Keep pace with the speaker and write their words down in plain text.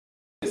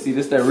See,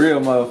 this that real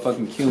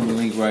motherfucking cumin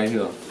link right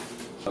here.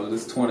 Oh,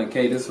 this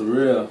 20K, this is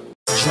real.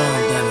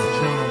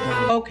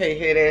 Okay,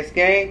 head ass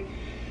gang.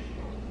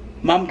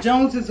 Mama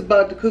Jones is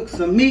about to cook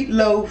some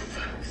meatloaf,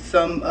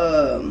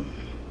 some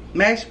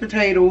mashed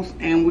potatoes,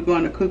 and we're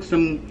going to cook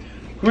some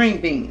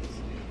green beans.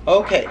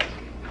 Okay.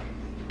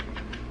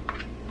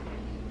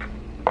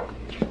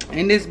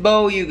 In this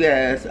bowl, you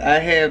guys, I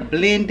have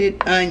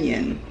blended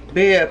onion,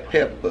 bell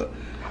pepper,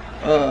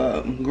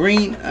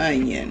 green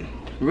onion,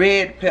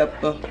 red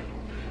pepper,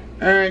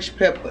 orange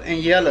pepper, and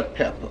yellow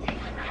pepper.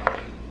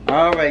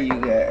 Alright,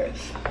 you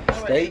guys.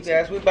 Stay,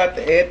 guys. We're about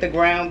to add the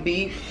ground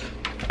beef.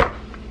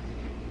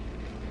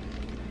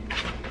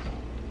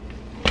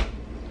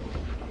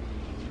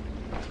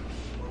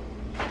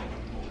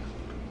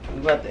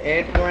 We're about to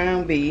add the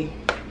ground beef.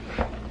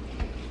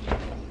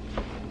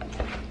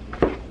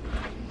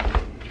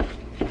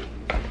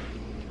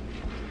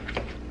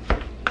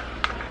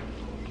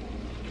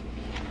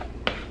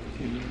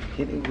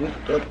 Get it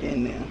whipped up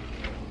in there.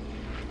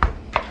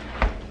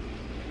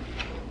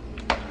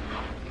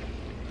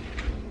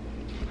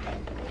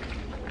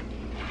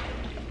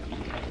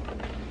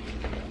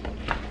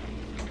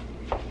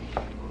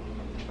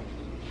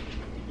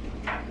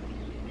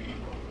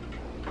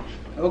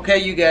 Okay,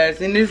 you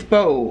guys, in this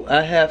bowl,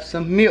 I have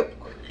some milk.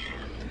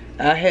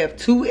 I have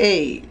 2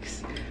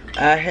 eggs.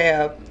 I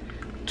have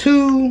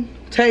 2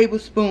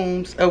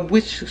 tablespoons of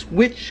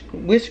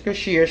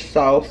Worcestershire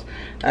sauce.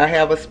 I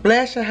have a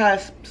splash of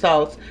hot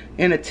sauce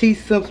and a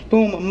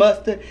teaspoon of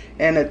mustard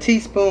and a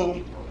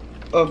teaspoon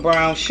of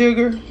brown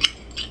sugar.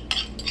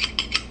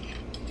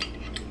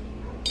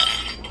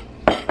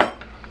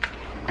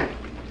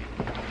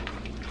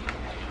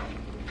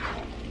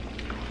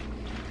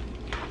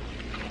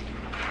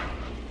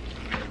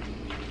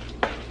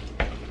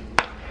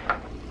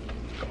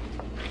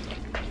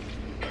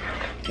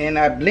 And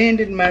I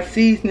blended my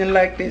seasoning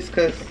like this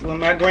because when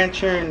my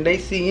grandchildren, they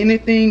see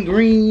anything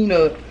green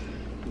or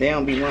they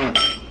don't be wrong.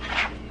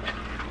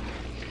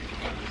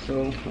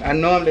 So I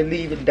normally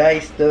leave it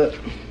diced up,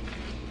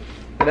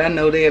 but I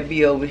know they'll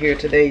be over here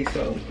today,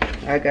 so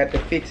I got to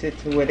fix it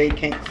to where they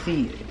can't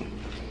see it.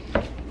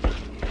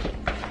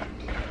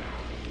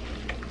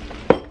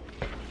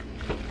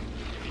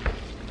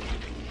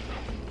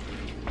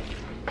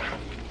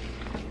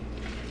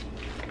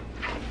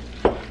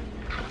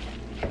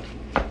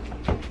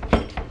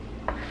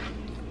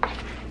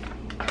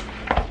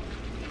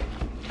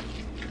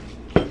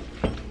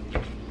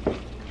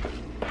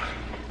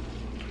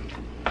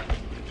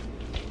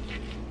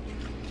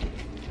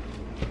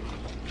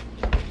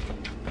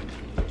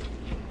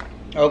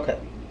 Okay,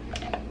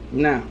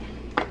 now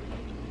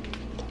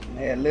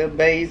add a little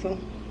basil,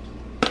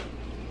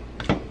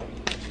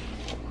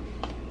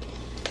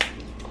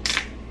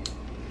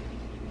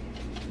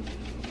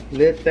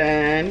 little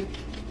thyme,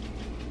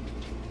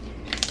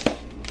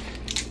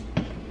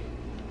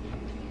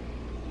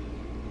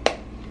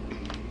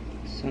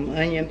 some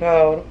onion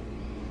powder,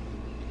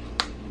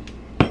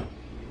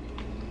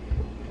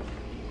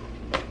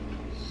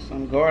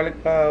 some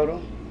garlic powder,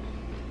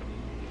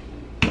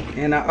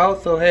 and I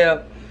also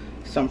have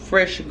some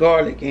fresh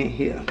garlic in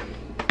here.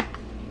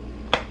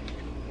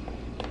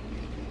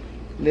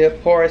 Little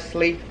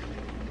parsley.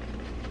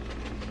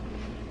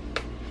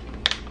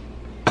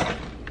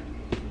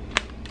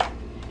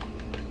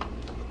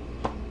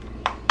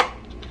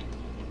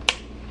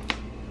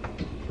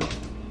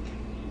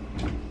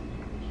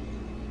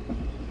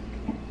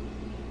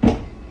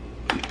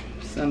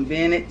 Some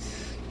Bennett's.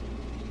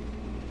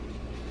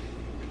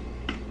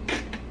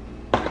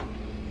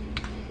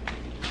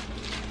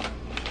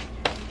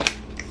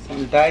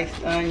 Some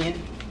diced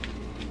onion.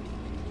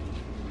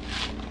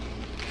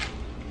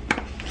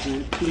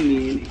 Not too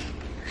many.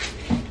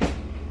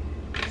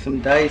 Some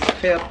diced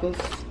peppers.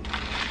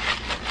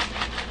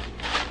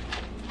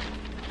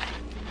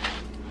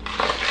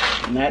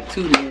 Not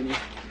too many.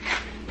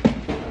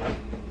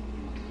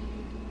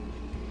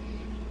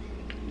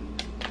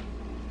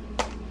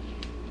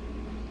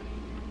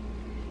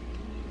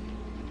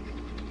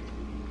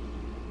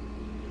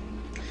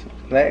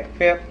 Some black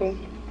pepper.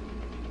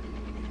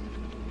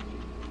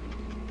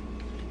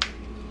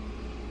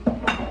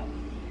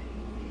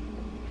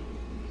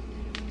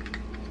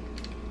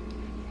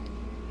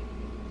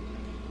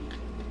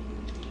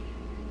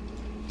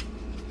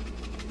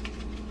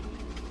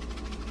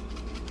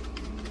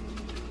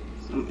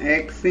 Some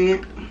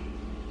accent.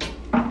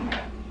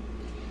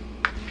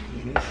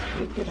 Let's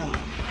flip it on.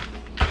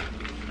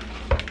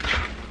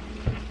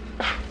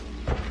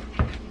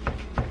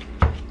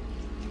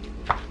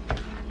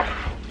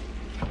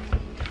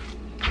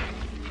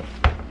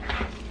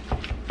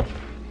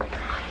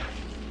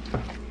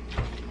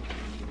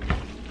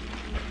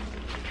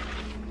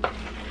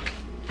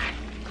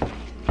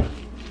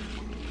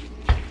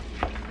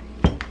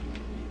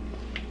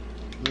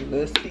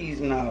 Let's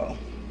season all.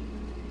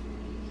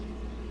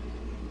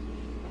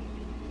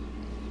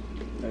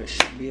 That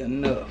should be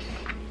enough.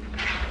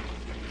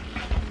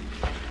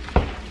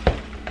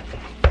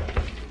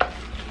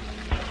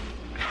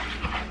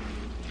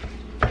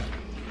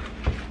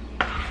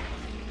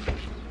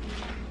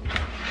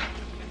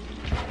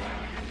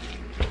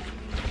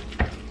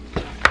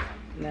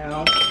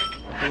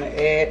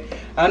 add.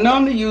 I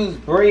normally use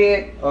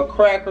bread or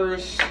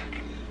crackers,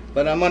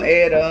 but I'm gonna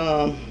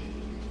add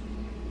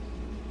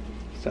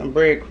some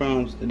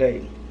breadcrumbs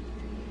today.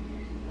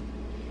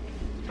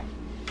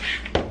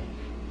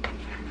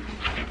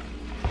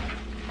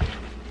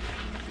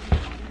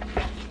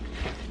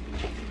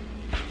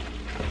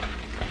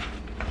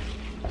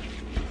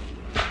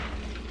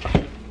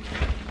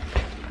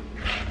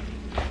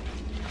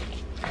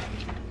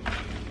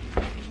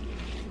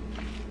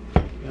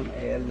 I'm gonna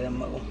add a little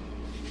more.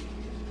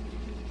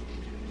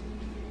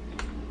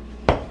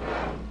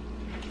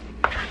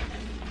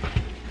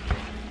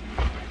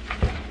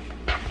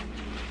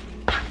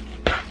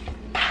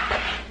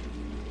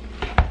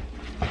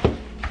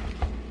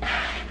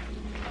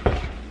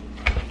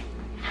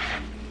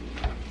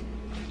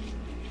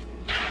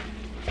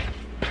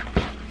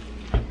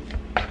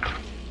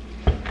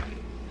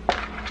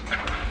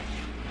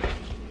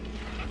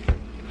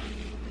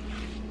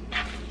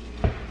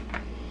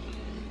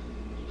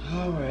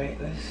 Alright,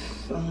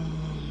 let's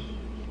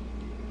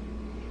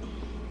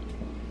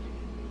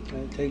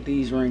take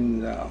these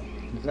rings off.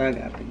 Cause I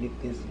got to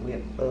get this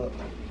whipped up.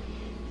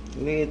 A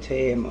little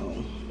tad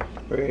more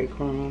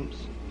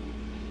breadcrumbs.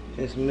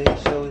 Just make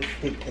sure it's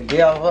fit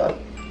together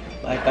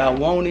like I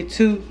want it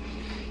to.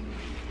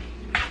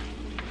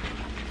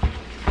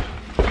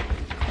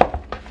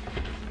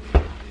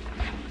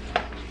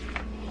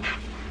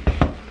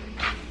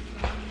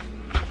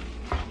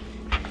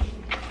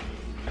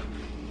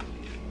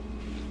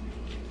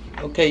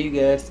 Okay, you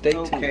guys, stay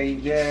tuned. Okay,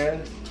 you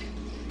guys,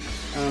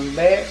 I'm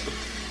back.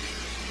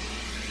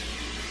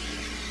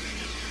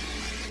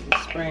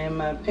 Just spraying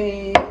my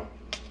pan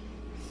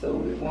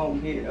so it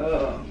won't get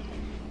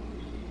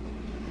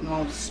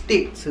won't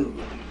stick to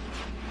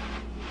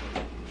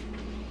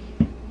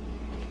it.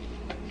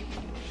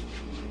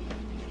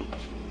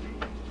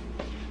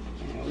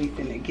 And we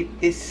finna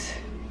get this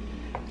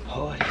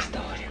party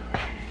started.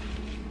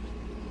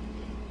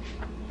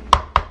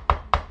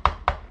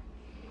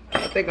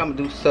 I think I'm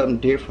gonna do something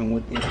different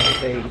with this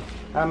today.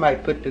 I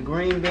might put the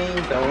green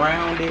beans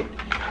around it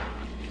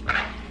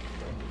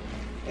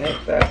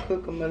after I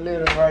cook them a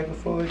little right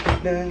before it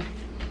gets done.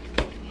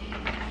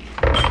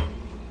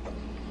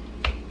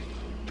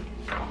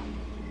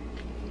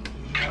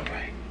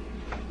 Alright.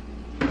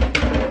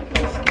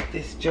 Let's get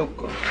this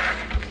joker.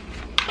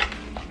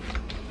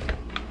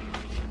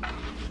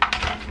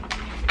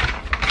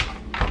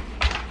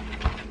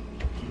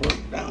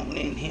 Work down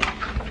in here.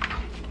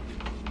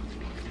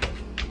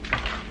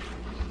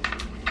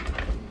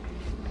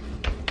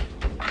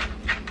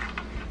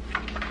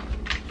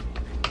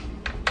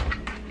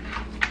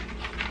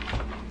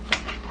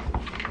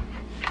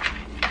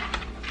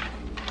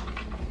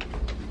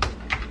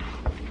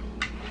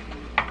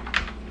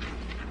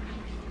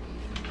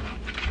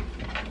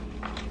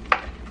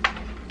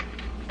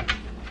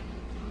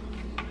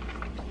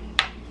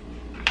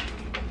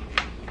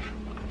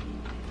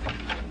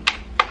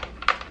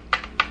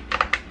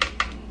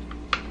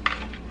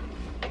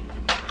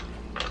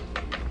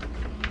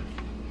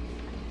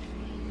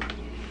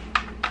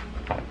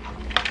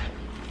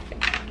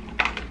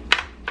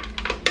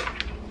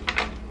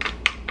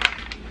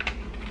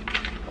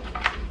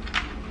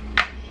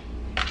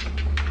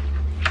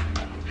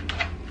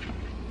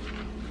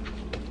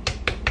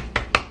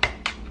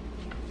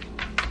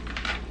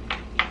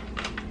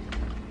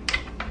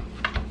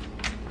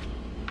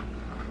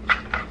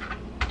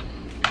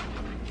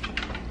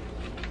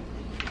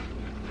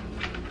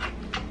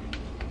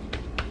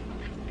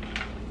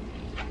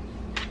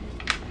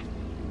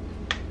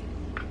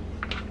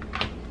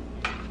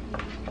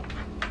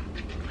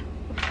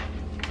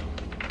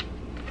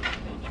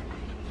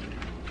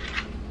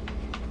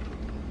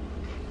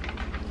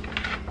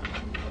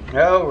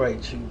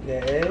 Alright, you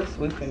guys,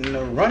 we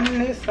finna run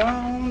this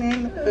on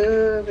in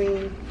the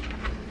oven.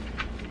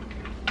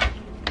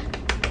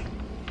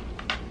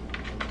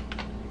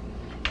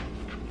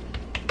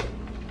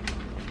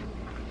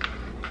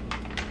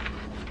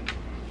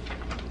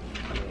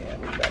 Yeah,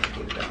 we about to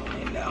get it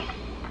on in now.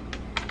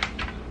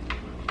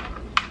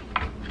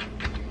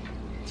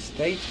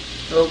 Steak.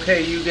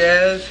 Okay, you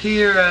guys,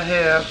 here I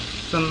have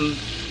some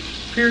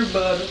pure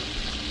butter.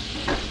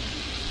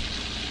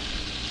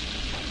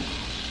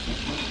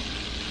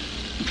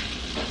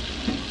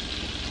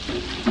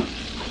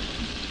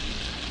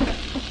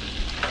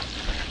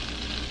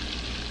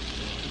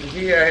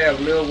 Here I have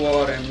a little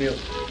water and milk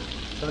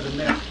for the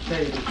mashed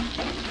potatoes.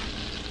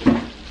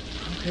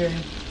 Okay.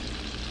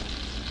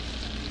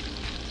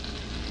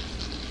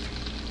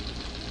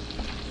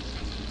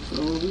 So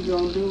what we're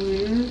gonna do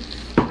is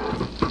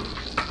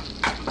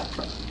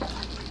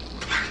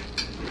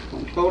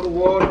gonna pour the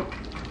water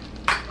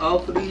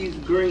off of these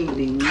green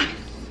beans.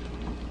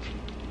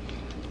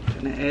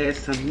 Gonna add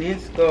some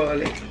minced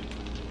garlic.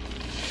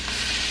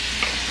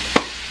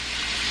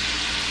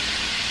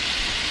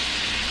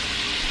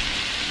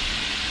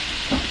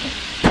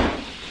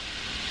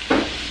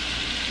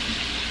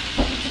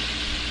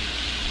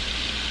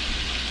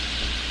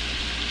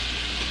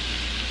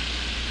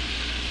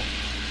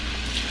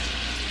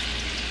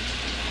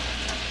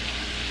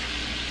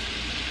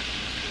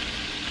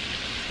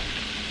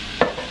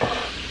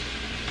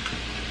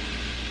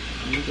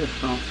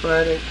 gonna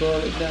fry that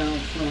garlic down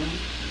some.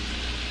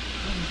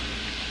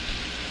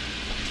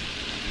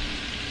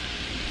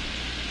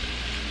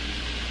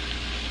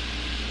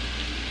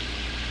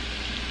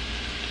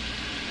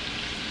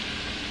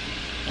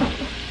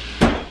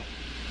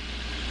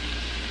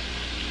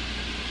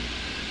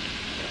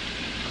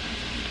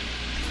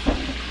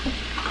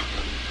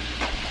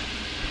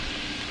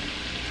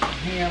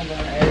 Here I'm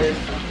gonna add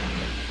some.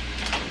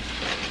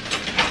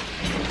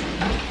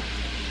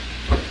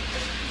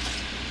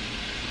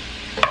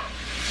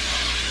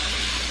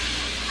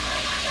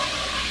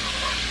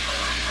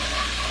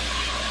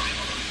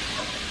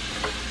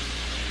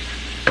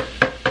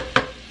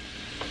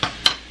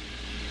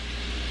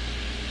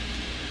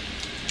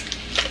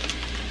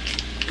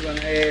 I'm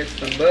gonna add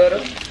some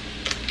butter,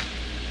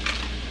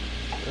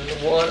 a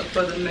little water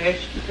for the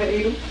mashed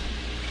potatoes.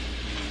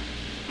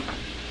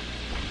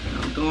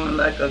 I'm doing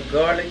like a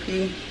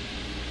garlicky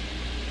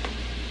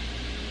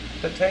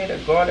potato,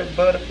 garlic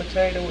butter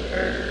potato with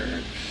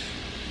herbs.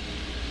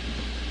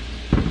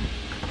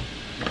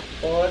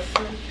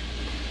 Awesome.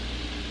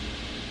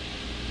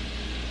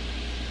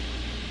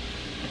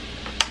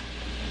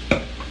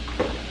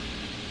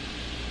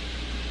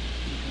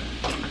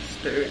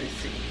 Stir and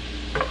see.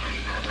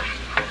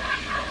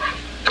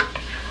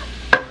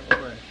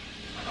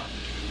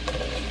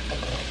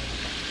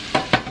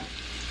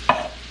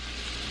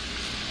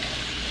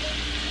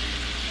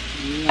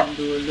 I'm gonna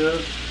do a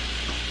little,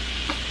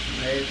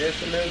 maybe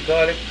just a little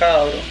garlic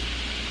powder,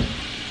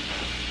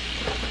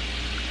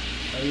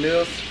 a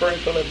little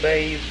sprinkle of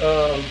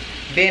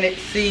Bennett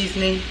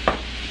seasoning,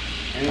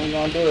 and we're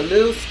gonna do a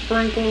little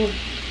sprinkle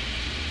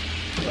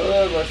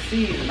of a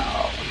seasoning.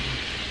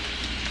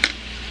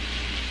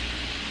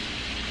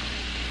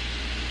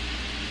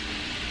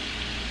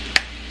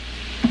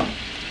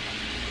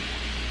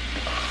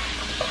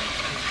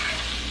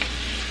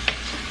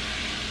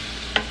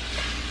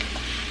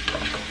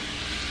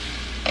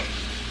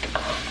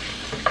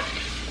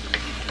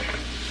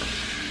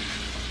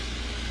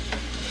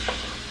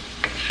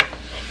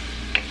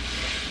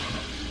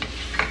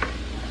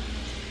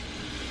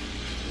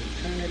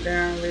 Turn it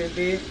down a little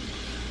bit.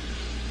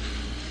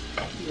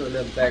 Do a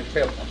little black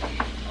pepper.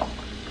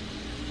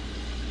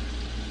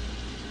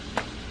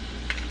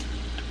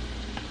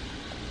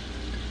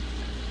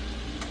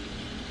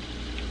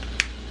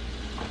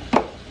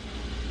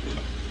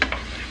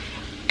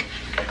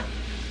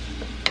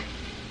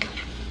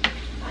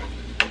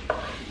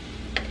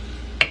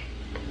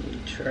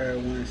 Try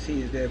one,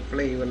 see if that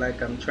flavor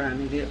like I'm trying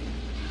to get.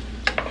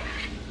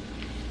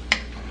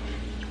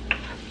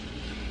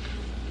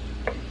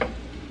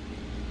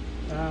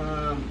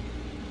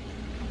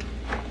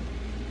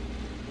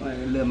 A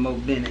little more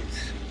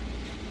Bennett's.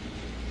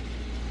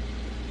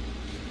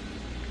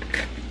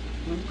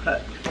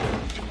 Okay.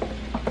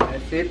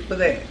 That's it for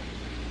that.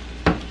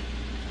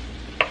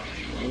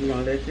 We're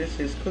gonna let this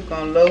just cook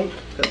on low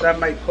because I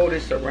might pour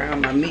this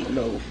around my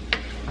meatloaf.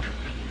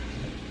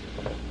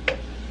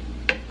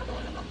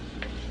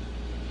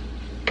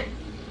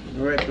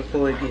 Right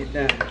before it gets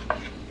done.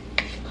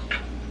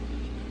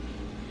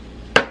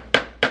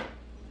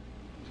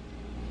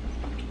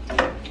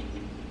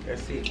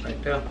 That's it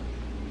right there.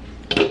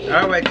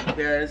 Alright you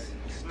guys,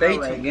 stay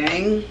tuned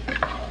gang.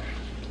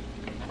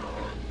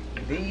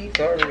 These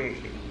are ready.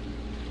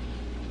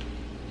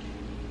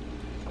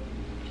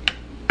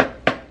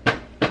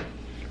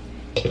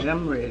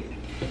 I'm ready.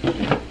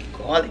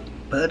 Garlic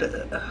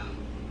butter.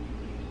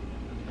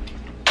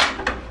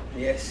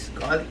 Yes,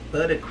 garlic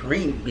butter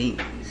cream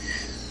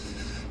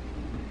beans.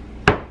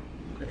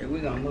 Okay,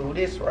 we're gonna move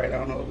this right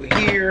on over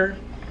here.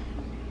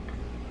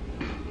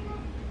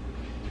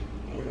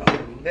 We're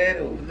gonna move that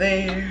over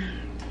there.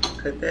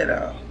 Cut that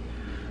off.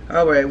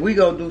 Alright, we're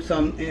gonna do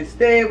some,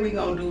 instead we're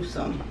gonna do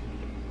some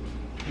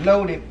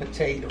loaded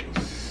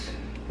potatoes.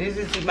 This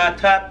is my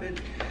topping,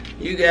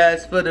 you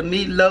guys, for the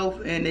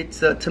meatloaf, and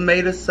it's a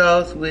tomato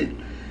sauce with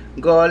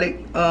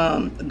garlic,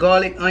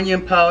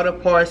 onion powder,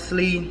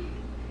 parsley,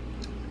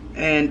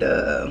 and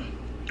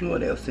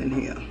what else in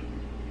here?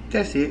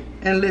 That's it.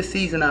 And a little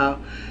season oil.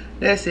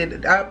 That's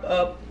it.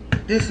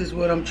 This is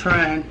what I'm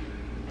trying.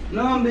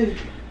 Normally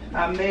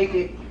I make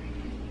it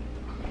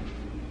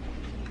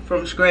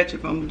from scratch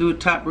if I'm gonna do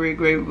top red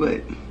gravy,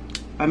 but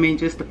I mean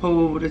just to pour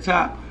over the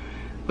top.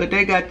 But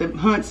they got the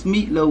Hunt's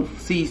meatloaf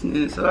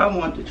seasoning, so I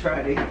want to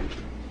try that.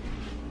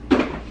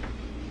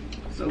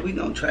 So we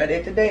gonna try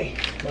that today.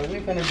 But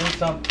we're gonna do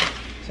some,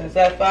 since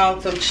I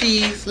found some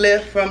cheese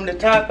left from the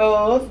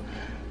tacos,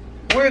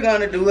 we're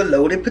gonna do a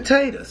loaded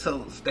potato.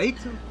 So stay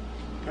tuned.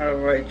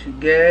 Alright you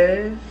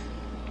guys,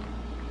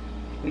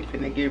 we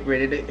finna get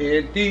ready to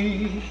add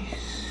these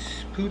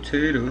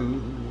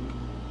potatoes.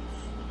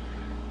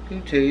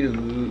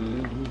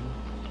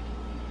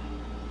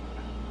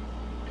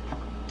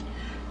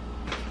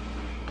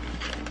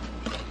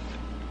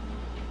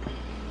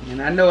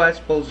 And I know I'm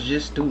supposed to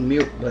just do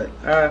milk, but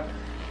I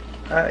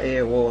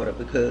add water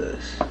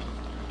because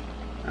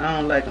I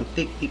don't like them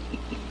thick.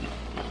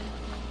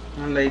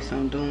 Unless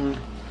I'm doing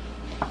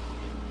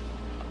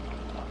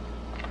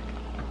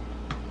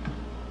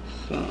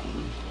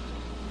something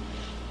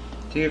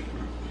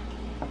different.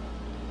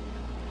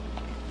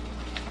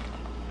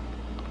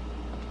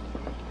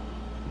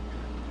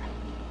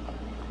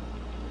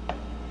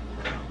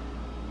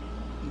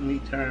 Let me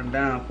turn them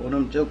down for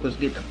them jokers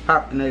get to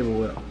popping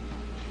everywhere.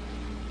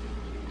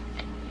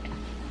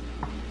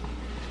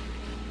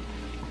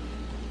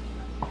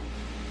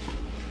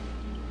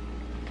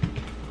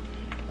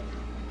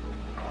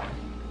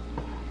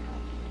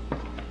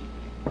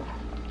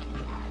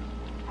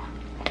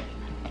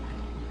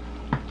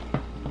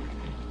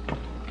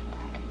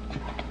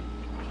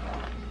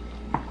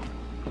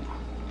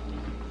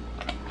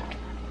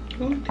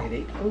 Oh, there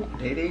they go,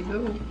 there they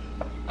go.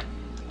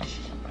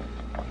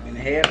 Gonna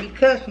have me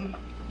cussing.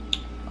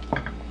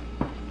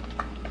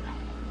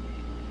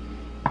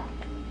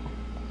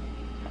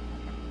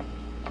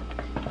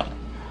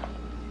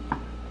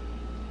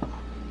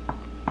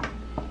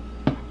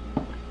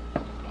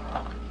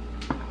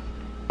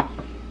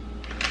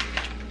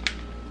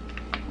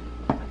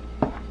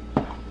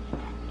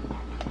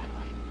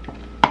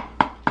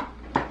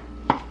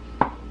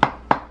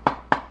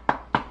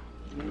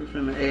 We're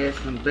gonna add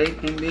some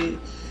bacon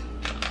bits.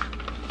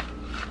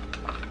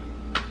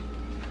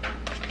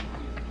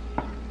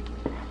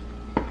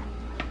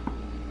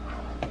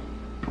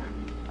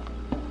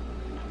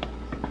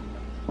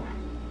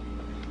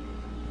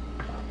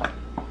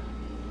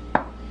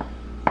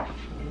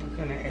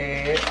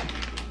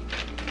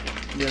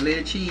 The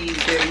little cheese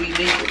that we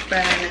did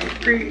find in the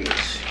fridge.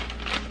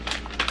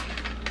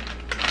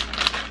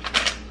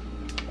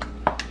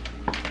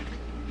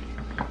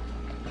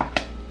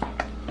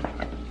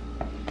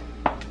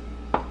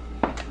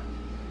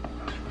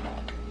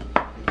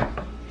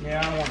 Yeah,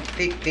 I don't want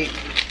thick.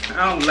 I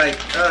don't like,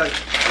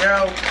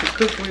 y'all to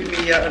cook with me,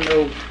 y'all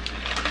know,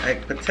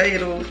 like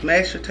potatoes,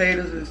 mashed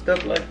potatoes and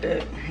stuff like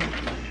that.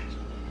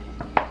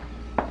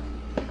 I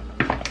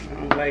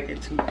don't like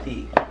it too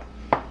thick.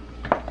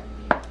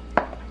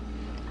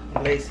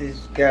 Unless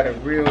it's got a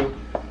real,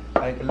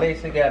 like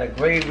unless it got a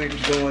gravy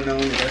going on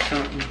it or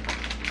something.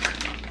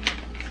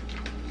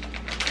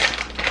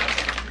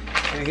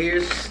 And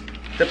here's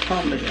the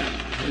parmesan.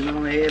 We're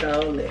gonna add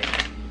all that.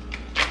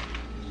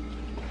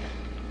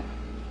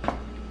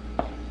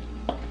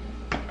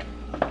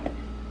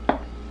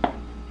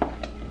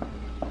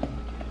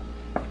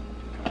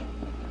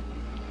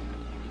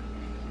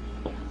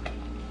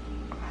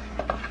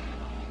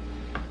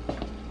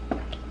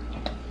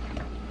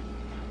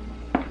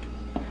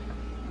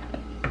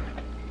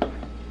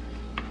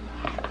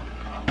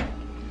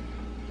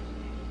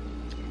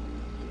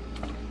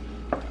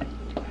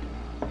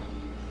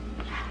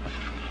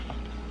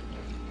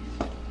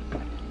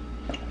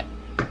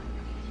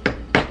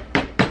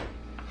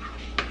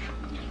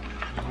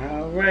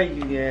 Alright,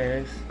 you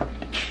guys,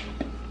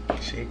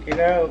 check it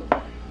out.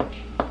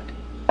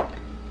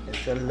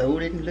 It's a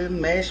loaded little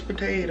mashed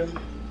potato,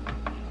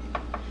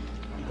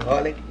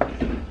 garlic,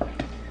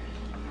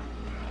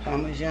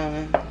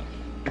 parmesan,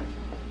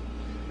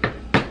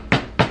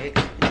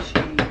 extra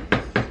cheese.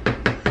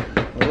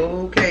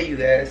 Okay, you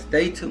guys,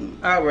 stay tuned.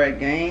 Alright,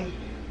 gang,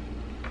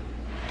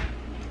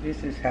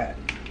 this is hot.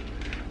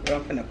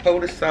 Well, I'm gonna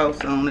pour the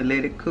sauce on and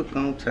let it cook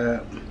on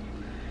top,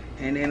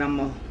 and then I'm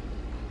gonna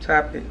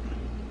top it.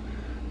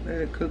 Let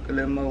it cook a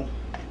little more.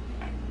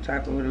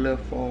 Top it with a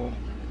little foil.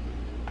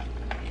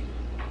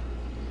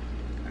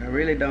 I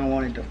really don't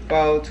want it to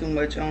fall too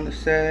much on the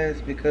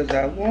sides because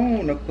I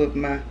want to put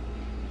my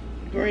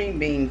green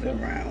beans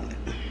around it.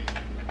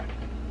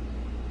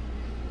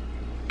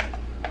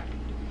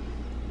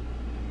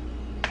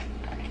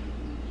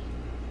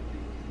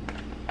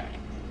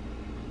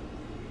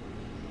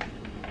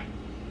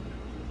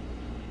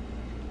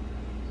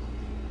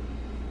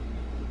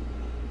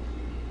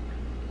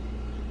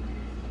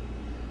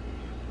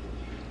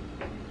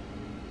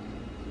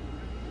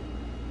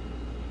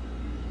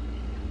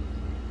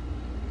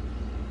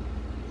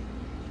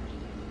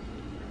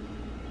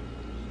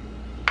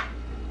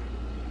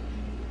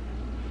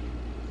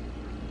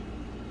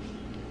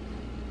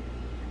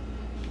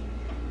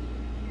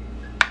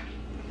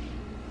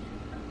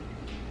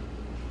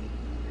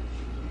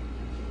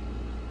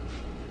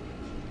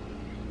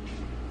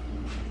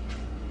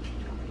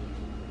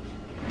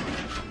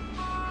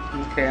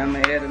 Okay, I'm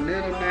gonna add a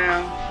little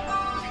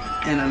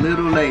now and a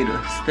little later.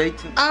 Stay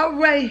tuned.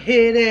 Alright,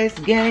 head ass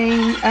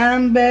gang,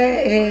 I'm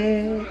back.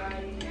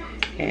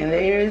 And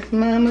there's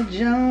Mama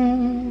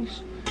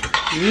Jones,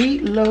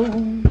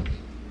 Meatloaf.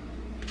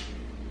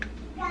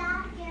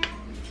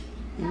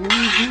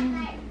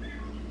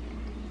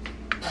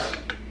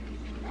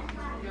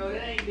 No,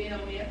 that ain't been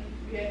on yet.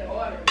 You had to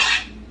order it.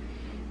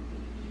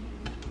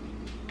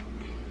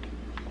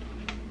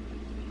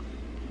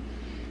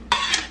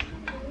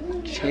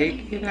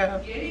 Check it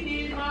out. Yeah,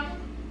 he did, Mama.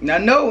 Now,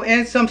 no,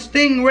 and some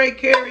Stingray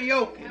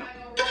karaoke. And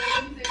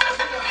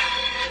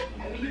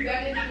when you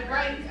got it in the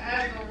right,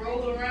 eyes gonna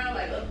roll around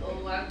like,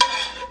 uh-oh,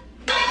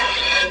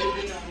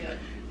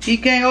 He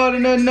can't order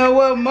nothing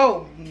no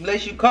more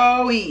unless you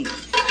call in.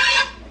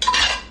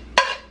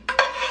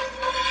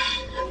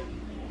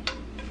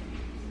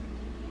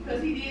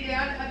 Because he did it.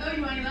 I know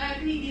you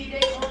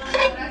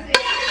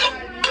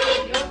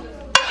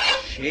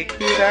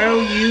Check it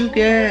out, you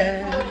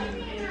guys.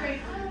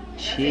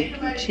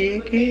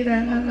 Check it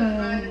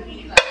out.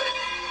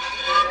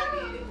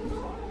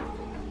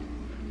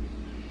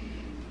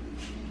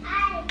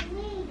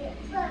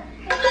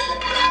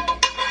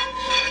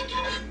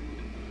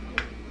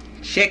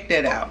 Check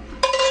that out.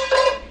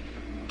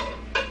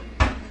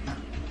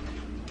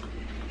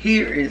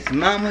 Here is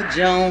Mama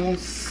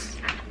Jones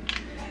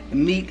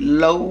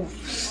meatloaf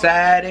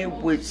sided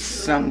with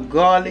some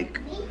garlic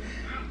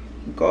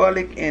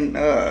and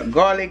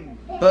garlic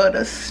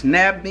butter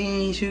snap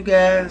beans. You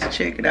guys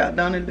check it out.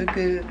 Don't it look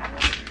good?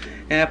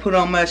 And I put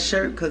on my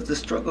shirt because the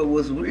struggle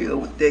was real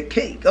with that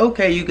cake.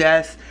 Okay, you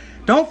guys,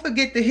 don't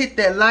forget to hit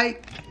that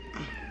like.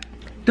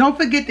 Don't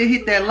forget to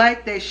hit that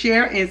like, that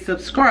share, and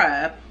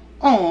subscribe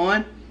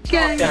on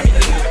Gang.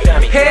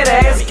 Head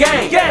ass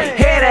gang,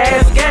 head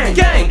ass gang,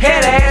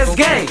 head ass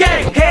gang,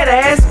 head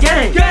ass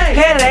gang,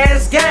 head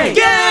ass gang,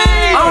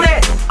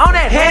 on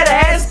that head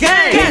ass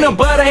gang. Peanut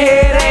butter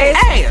head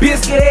ass,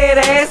 biscuit head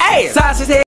ass, sausage head.